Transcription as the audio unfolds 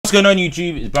What's going on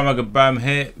YouTube? It's Bandwagonbam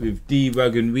here with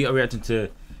D-Wagon. We are reacting to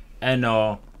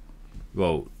NR.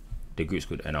 Well, the group's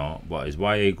called NR, but it's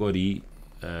YA Goddy.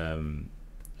 I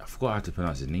forgot how to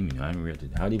pronounce his name, you know. I haven't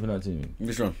reacted. How do you pronounce his name?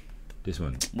 Which one? This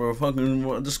one. Bro,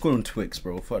 fucking just call him Twix,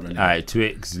 bro. Fuck that. Alright,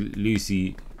 Twix,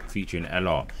 Lucii featuring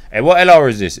LR. Hey, what LR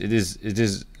is this? Is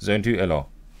this Zone 2 LR?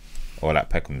 Or like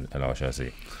Peckham LR, should I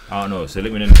say? I don't know. So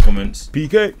let me know in the comments.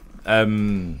 PK.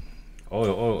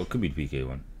 Oh, it could be the PK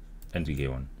one. NTK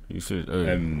one. You should.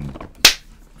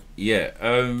 Yeah.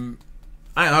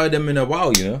 I ain't heard them in a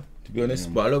while, you know, to be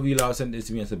honest. But a lot of you lot sent this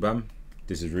to me and said, "Bam,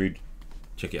 this is rude.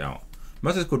 Check it out."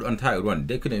 Master's called Untitled One.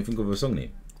 They couldn't think of a song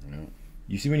name. Yeah.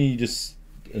 You see when you just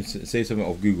say something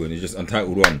off Google and it's just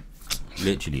Untitled One,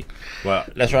 literally. Well,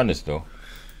 let's run this though.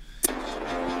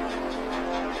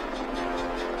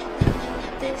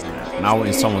 Now we're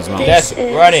in someone's mouth. Let's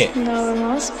run it. No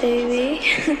remorse, baby.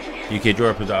 UK draw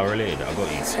rappers that are related. I got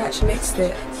you. Scratch mixed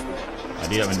it. I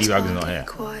do that when D-Wagon's not here.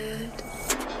 Quiet.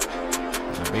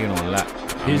 Being on that.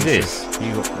 Who's this?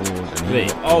 He got old and he Wait.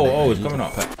 got Oh, it's coming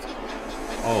up.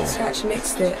 Oh. Scratch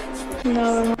mixed it.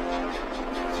 No remorse.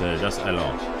 So that's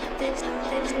LR.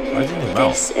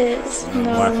 This is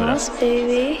no remorse,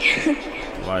 baby.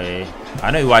 YA.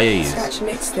 I know who YA is. Scratch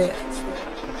mixed it.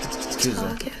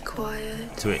 Target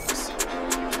acquired. Twix.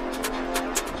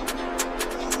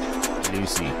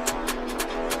 Lucii.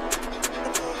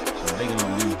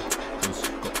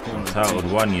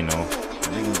 Untitled One, you know.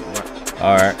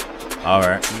 Alright.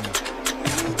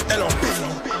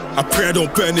 I pray I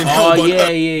don't burn in hell. Oh yeah.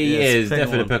 It's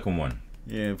definitely the Peckham one.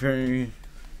 Yeah, very.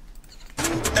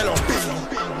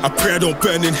 I pray I don't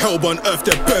burn in hell, but on earth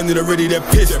they're burning already. They're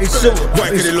pissed. Wait,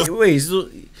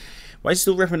 why is he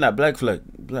still repping that black flag?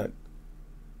 Black.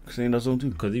 Saying that song too.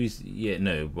 Because he was,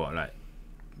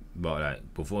 but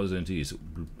before Zone 2,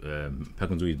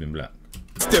 Peckham's always been black.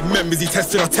 Their memories, he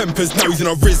tested our tempers, now he's in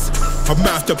our wrist. I might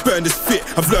have to burn this fit.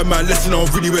 I've learned my lesson, I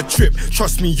don't really wear trip.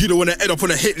 Trust me, you don't wanna end up on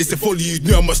a hit list. If only you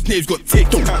knew how much names got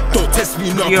ticked. Don't test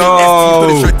me, no, I can't but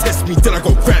they try to test me, then I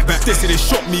got right back. They say they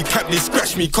shot me, cap they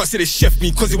scratch me, cause they chef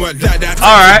me, cause it weren't like that.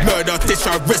 Alright. Murder, they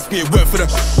try to arrest me, it weren't for the,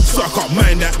 so I can't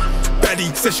mind that.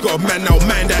 Baddie said she got a man now,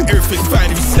 mind that. Everything's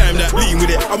fine if you slam that. Lean with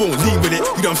it, I won't lean with it.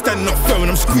 You know I'm standing up firm and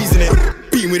I'm squeezing it.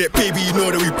 Beam with it, baby, you know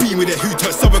that we beam with it. Who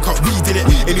touched Southern Cup, we did it.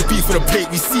 Any beef for the plate,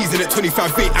 we season it.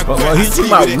 25-8, I got he's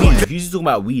talking about weed. He's talking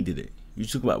about weed, did it? You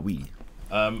talking about weed?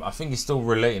 I think it's still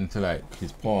relating to like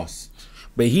his past.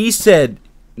 But he said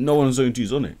no one's Zone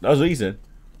 2's on it. That's what he said.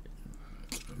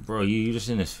 Bro, you just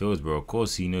in his fields, bro. Of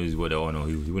course he knows what they're on, or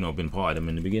he would not have been part of them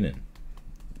in the beginning.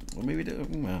 Well, maybe they,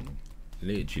 man.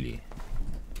 Literally.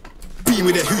 Beam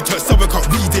with it, who touched Southern Cup,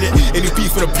 we did it. Any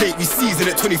beef for the plate, we season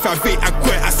it. 25-8, I got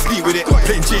it, I sleep with it.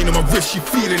 Plain Jane on my wrist, she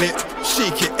feeling it.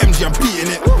 Shake it, MG, I'm beating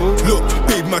it. Look,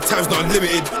 baby, my time's not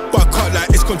unlimited, but I can't lie,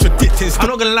 it's contradicting. I'm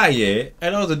not gonna lie, yeah,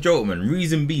 and that was a joke, man.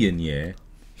 Reason being, yeah,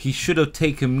 he should have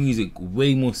taken music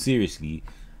way more seriously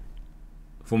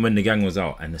from when the gang was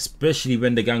out, and especially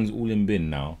when the gang's all in bin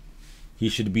now. He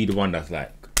should be the one that's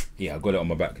like, yeah, I got it on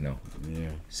my back now.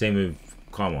 Yeah. Same with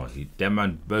Karma. Them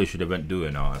man both should have went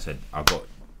doing now. I said I got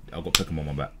Peckham on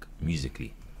my back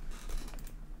musically.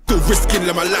 Still risking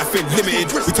like my life ain't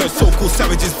limited. We turn so-called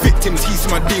savages victims. He's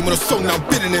my name on a song now, I'm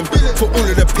bidding him. For all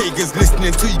of the pagans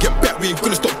listening, till you get back, we ain't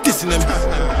gonna stop dissing them.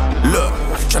 Look,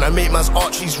 tryna make man's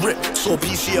arteries rip. So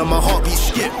PC on my heartbeat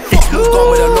skip. It's moved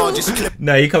on with the largest clip.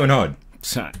 No, you coming hard.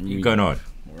 You going hard.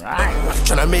 Right.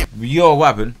 Tryna make Yo, what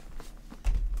happened?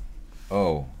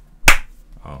 Oh.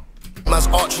 man's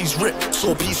arteries rip,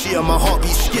 so PC on my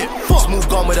heartbeat skip. Smooth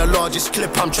gun with the largest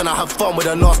clip, I'm tryna have fun with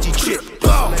a nasty chip.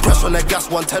 Press on the gas,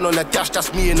 110 on the dash,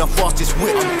 that's me in the fastest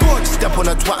whip. Step on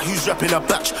a twat who's rapping a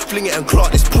batch, fling it and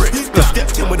clock this prick.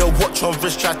 Stepped in with a watch on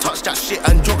wrist, try touch that shit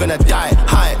and you're gonna die.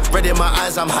 High, red in my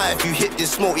eyes, I'm high. If you hit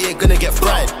this smoke, you ain't gonna get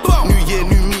fried. New year,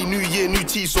 new me, new year, new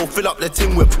tea, so fill up the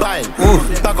tin with buying.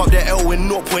 Back up the L with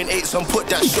 0.8 and put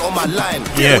that shit on my line.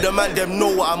 Yeah. All the man them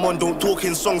know what I'm on, don't talk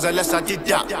in songs unless I did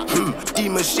that.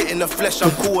 Demon shit in the flesh,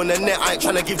 I'm cool on the net, I ain't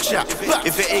tryna give chat.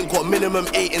 If it ain't got minimum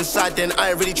 8 inside, then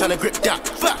I ain't really tryna grip that.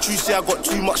 True say I got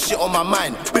too much shit on my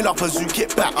mind, build up a zoo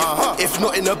kit back. If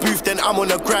not in the booth, then I'm on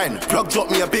the grind. Plug drop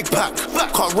me a big pack.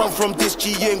 Can't run from this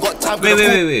G, you ain't got time.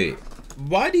 Wait.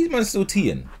 Why are these man still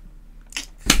teeing?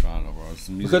 I don't know,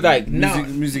 bro. Because like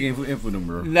music ain't for them,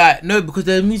 bro. Like no, because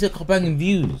their music are banging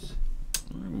views.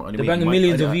 They're banging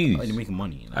millions of views. Are they making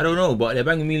money? I don't know, but they're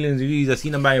banging millions of views. I've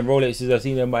seen them buying Rolexes. I've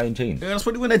seen them buying chains. Yeah, that's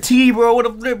what they win a T, bro. What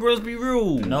the flip, bro? Let's be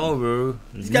real. No, bro.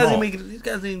 These guys ain't making. These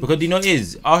guys ain't. Because you know what it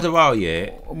is after a while, yeah.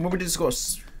 Remember they just got.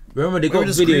 Remember they got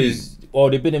videos.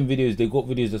 they've been in videos. They got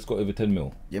videos that's got over 10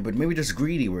 mil. Yeah, but maybe just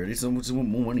greedy, bro. They just want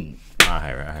more money. I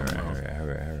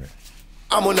hear it.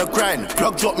 I'm on the grind,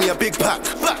 plug drop me a big pack.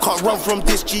 Can't run from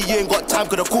this G, you ain't got time,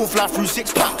 cause the cool fly through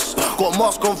 6 packs. Got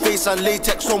mask on face and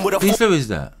latex on with a Whose flow is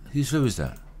that? Whose flow is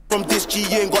that? From this G,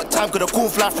 you ain't got time, cause the cool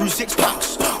fly through 6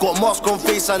 packs. Got mask on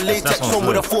face and latex on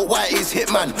with a 4 white is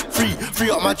hitman. Free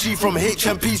up my G from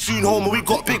HMP, soon home, and we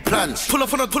got big plans. Pull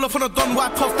up on a Don,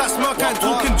 wipe off that smirk and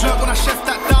talking jerk when I chef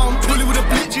that down. Bully with a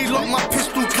blitz G, lock my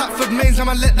pistol, Catford mains,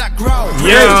 I'ma let that growl.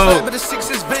 Yo! But the 6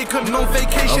 is vacant, no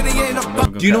vacation, he ain't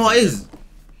about. Do you know what it is?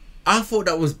 I thought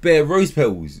that was bare rose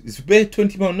petals. It's bare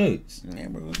 20-pound notes. Yeah,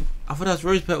 bro. I thought that's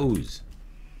rose petals.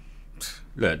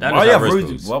 Look, that Why looks you like have rose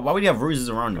roses? petals. Why would you have roses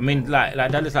around it? I mean, like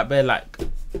that looks like bare like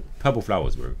purple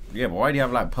flowers, bro. Yeah, but why do you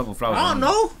have like purple flowers? I don't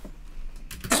know.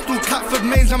 Pistol, Catford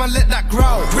mains, I'ma let that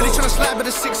growl. Really tryna slide, but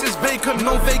the 6 is vacant,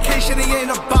 no vacation, he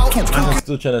ain't about. I'm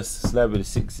still trying to slab with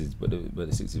the 6s, but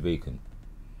the 6 is vacant.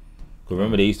 Cause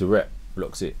remember they used to rep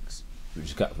block 6, which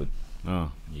is Catford.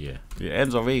 Oh, Yeah, yeah,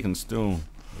 ends are vacant still.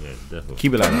 yeah, definitely.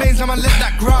 Keep it like that. Mains, I'ma let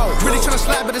that growl. Really tryna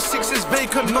slide, but the 6 is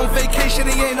vacant, no vacation,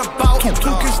 he ain't about.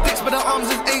 Talking sticks, but the arms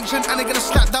is ancient, and they gonna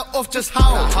slap that off just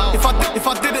how. If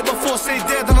I did it before, say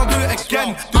there, then I'll do it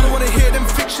again. I don't wanna hear them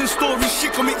fiction stories,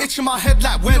 shit got me itching my head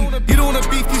like when. You don't wanna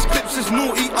beef these clips, it's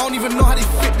naughty, I don't even know how they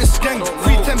fit this gang.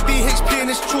 310 BHP and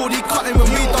it's Chordy, cutting when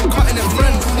we done cutting it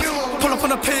friends. Pull up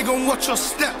on a pagan, watch your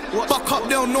step. Buck up,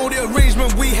 they don't know the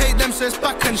arrangement. We hate them, so it's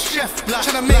back and chef.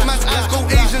 Tryna make man's eyes go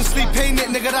Asian, sleep pain it,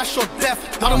 nigga, that's your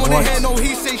death. I don't wanna hear no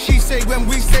he say, she say when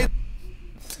we say.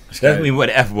 That's me what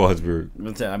the F was, bro.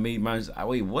 I made man's.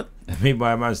 Wait, what? I made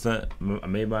my man's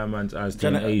eyes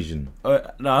turn Asian. No,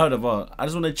 I heard about. I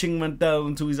just want to ching man down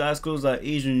until his eyes closed like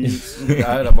Asian. I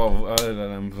heard about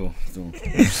them before.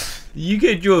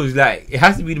 UK jokes, like, it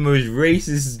has to be the most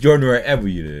racist genre ever,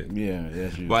 you know. Yeah,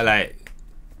 true. But like,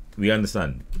 we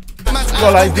understand.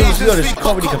 Well, like, dude, you just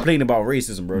can't really complain about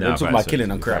racism, bro. They're talking about facts,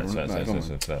 killing and crap.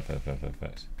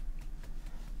 Facts.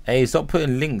 Hey, stop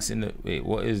putting links in the. Wait,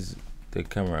 what is the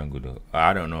camera angle though?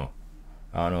 I don't know.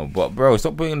 But bro,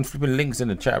 stop putting flipping links in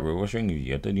the chat, bro. What's wrong with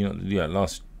you? I told you not to do that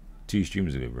last 2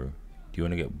 streams ago, bro. Do you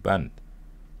want to get banned?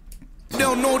 They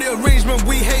don't know the arrangement,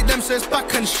 we hate them, so it's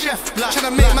back and chef.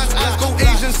 Tryna make man's eyes go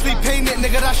Asian, sleep pain it,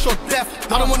 nigga, that's your death.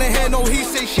 I don't wanna hear no he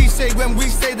say, she say when we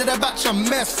say that a batch a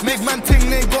mess. Make man ting,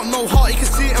 they ain't got no heart, you can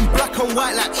see it in black and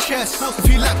white like chess.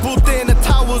 If you like all day in the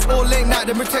towers or late night,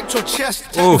 then protect your chest.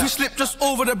 If you slip just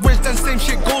over the bridge, then same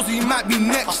shit goes, you might be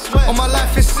next. On my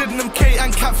life is Sydenham K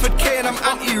and Catford K, and I'm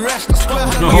anti-rest. I swear.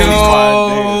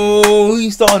 Yo,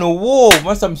 he's starting a war.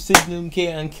 Must have Sydenham K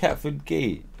and Catford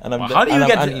K. And I'm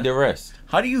anti the rest.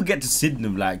 How do you get to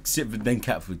Sydenham, like, Sitford then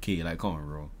Catford K? Like, come on,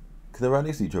 bro. Because they're right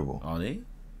next to each other. Are they?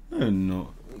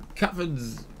 No.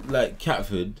 Catford's like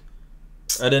Catford,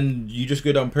 and then you just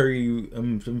go down Perry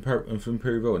from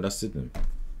Perryville, and that's Sydenham.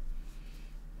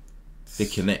 They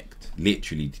connect,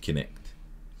 literally connect.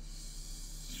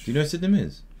 Do you know what Sydenham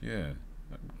is? Yeah.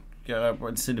 Yeah, I've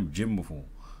been to Sydenham gym before.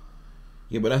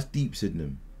 Yeah, but that's deep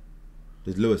Sydenham.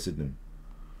 There's lower Sydenham.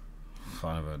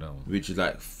 Fine about that one. Which is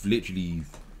like literally,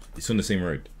 it's on the same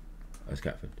road as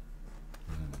Catford.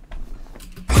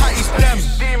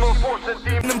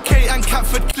 Sydenham K and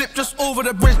Catford clip just over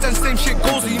the bridge, then same shit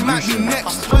goes, you might be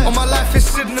next. On my life is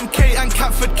Sydenham K and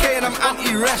Catford K, and I'm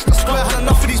anti-rest. I swear I had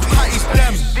enough of these patties,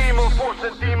 them. Demon force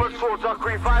and demon swords, I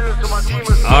create violence to my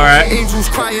demons. Alright. Angels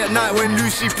cry at night when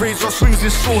Lucii prays or swings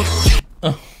his sword.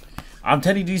 I'm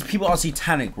telling you, these people are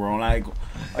satanic, bro. Like,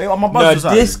 I'm No,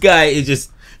 this guy is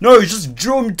just. No, it's just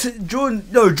drill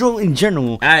in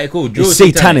general. Alright, cool. It's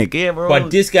satanic, yeah, bro.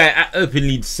 But this guy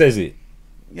openly says it.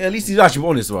 Yeah, at least he's actually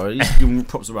honest, bro. He's giving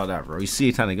props about that, bro. He's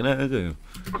satanic. So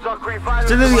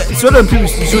then people, you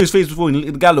saw his face before,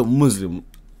 the guy looked Muslim.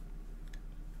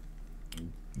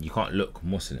 You can't look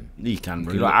Muslim. He can,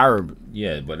 bro. You look Arab.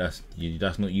 Yeah, but that's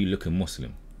not you looking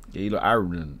Muslim. Yeah, you look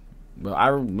Arab then. But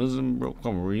Arab, Muslim, bro.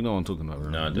 Come on, bro. You know what I'm talking about, bro.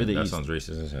 No, that sounds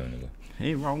racist as hell, nigga.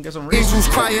 Hey, bro, get some racist. Angels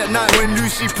cry at night when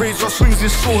Lucii prays or swings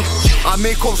his sword. I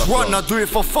make cops run, I do it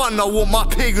for fun, I want my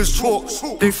pagans talk.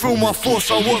 They feel my force,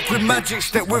 I work with magic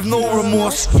step with no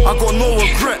remorse. I got no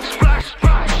regret.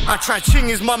 I tried ching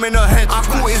his mum in her head. I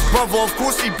caught his brother, of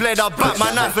course he bled. I backed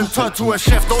my knife and turned to a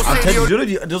chef. Don't say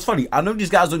it's funny. I know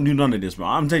these guys don't do none of this, bro.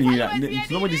 I'm telling you that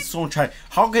nobody's so try.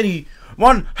 How can he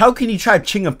try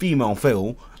ching a female and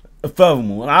fail?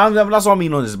 Furthermore, that's what I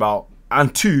mean on this about.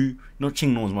 And 2, not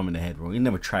ching no one's mum in the head, bro. He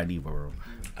never tried either, bro.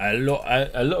 A lot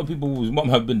of people whose mum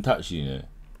have been touched, you know.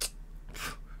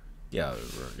 Yeah,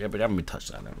 but they haven't been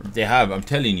touched like that, bro. They have. I'm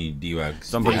telling you, D-Wags.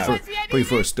 Somebody put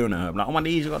for a stone at her. I'm like, on my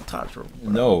knees, you got touched, bro.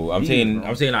 No, I'm saying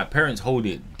like parents hold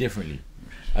it differently,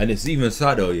 and it's even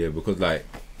sadder, yeah, because like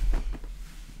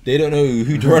they don't know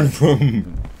who to run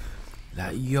from.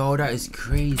 Like, yo, that is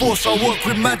crazy. Force, I work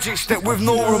with magic step with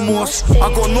no remorse.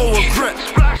 I got no regret.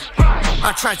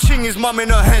 I tried ching his mum in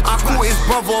her head. I caught his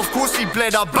brother, of course he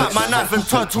bled. I backed my knife and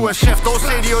turned to a chef. Don't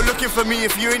say that you're looking for me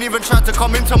if you ain't even tried to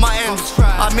come into my ends.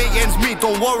 I make ends meet,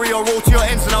 don't worry, I'll roll to your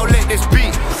ends and I'll let this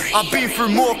beat. I've been through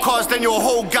more cars than your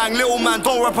whole gang. Little man,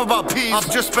 don't rap about peas.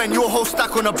 I've just spent your whole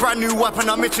stack on a brand new weapon.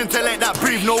 I'm itching to let that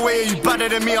breathe. No way are you better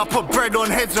than me. I put bread on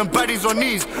heads and baddies on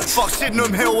knees. Fuck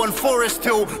Sydenham Hill and Forest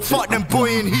Hill. Fuck them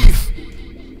Boy and Heath.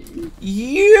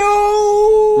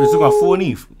 Yo, We're talking about 4 and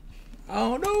Heath. I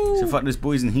don't know. So fuck this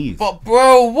Boys and Heath. But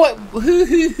bro, what?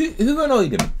 Who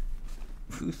annoyed him?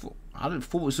 I didn't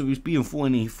thought so. He was being 4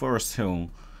 and Heath, Forest Hill,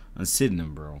 and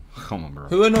Sydenham, bro. Come on, bro.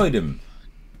 Who annoyed him?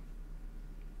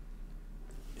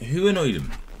 Who annoyed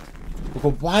him?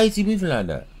 Because why is he moving like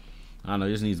that? I don't know.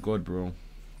 He just needs God, bro.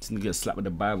 Just need to get slapped with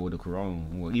the Bible, the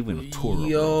Quran, or even the Torah.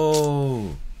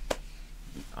 Yo,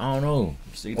 I don't know.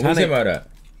 What do you say about that?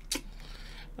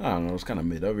 I don't know. It's kind of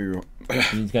mid. I'll be real.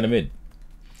 It's kind of mid.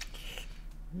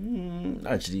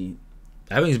 Actually,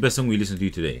 I think it's the best song we listened to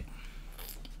today.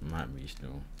 might be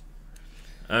still.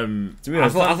 I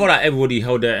thought like everybody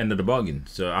held their end of the bargain,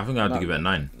 so I think I have to give it a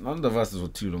 9. None of the verses were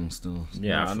too long still.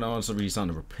 Yeah, I know it's really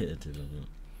sounded repetitive.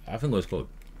 I think it was cold.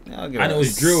 Yeah, I'll give And it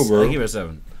was drill, bro. I'll give it a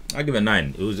 7. I give it a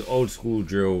 9. It was old school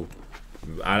drill.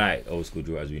 I like old school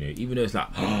drill, as we know, even though it's like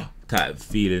type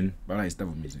feeling. But I like it's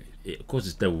devil music. Of course,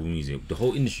 it's devil music. The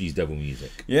whole industry is devil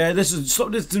music. Yeah, this is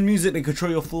stop this to music. They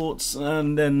control your thoughts,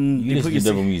 and then You listen to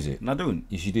devil music. No, I don't.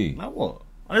 Yes, you do. Like what?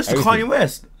 I listen to Kanye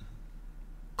West.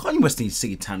 Kanye West needs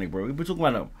satanic, bro. We're talking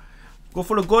about that. Go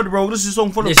follow God, bro. This is a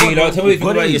song for the Listen, God. you know, tell me what you think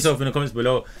God about is. yourself in the comments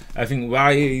below. I think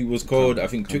YA was cold. I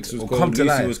think Twix was cold.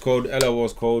 Lucii was cold. Ella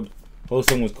was cold. Whole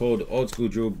song was cold. Old school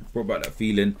drill brought back that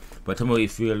feeling. But tell me what you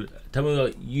feel. Tell me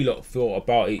what you lot feel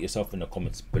about it yourself in the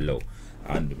comments below.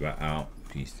 And we're out.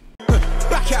 Peace.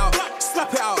 Back out,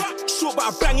 slap it out. Short but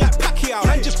I bang like Pacquiao.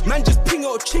 Man just ping it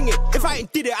or ching it. If I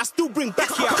ain't did it, I still bring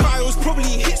back out. Kyle's probably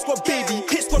hit squad baby.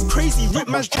 Hit squad crazy. Rip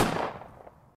man's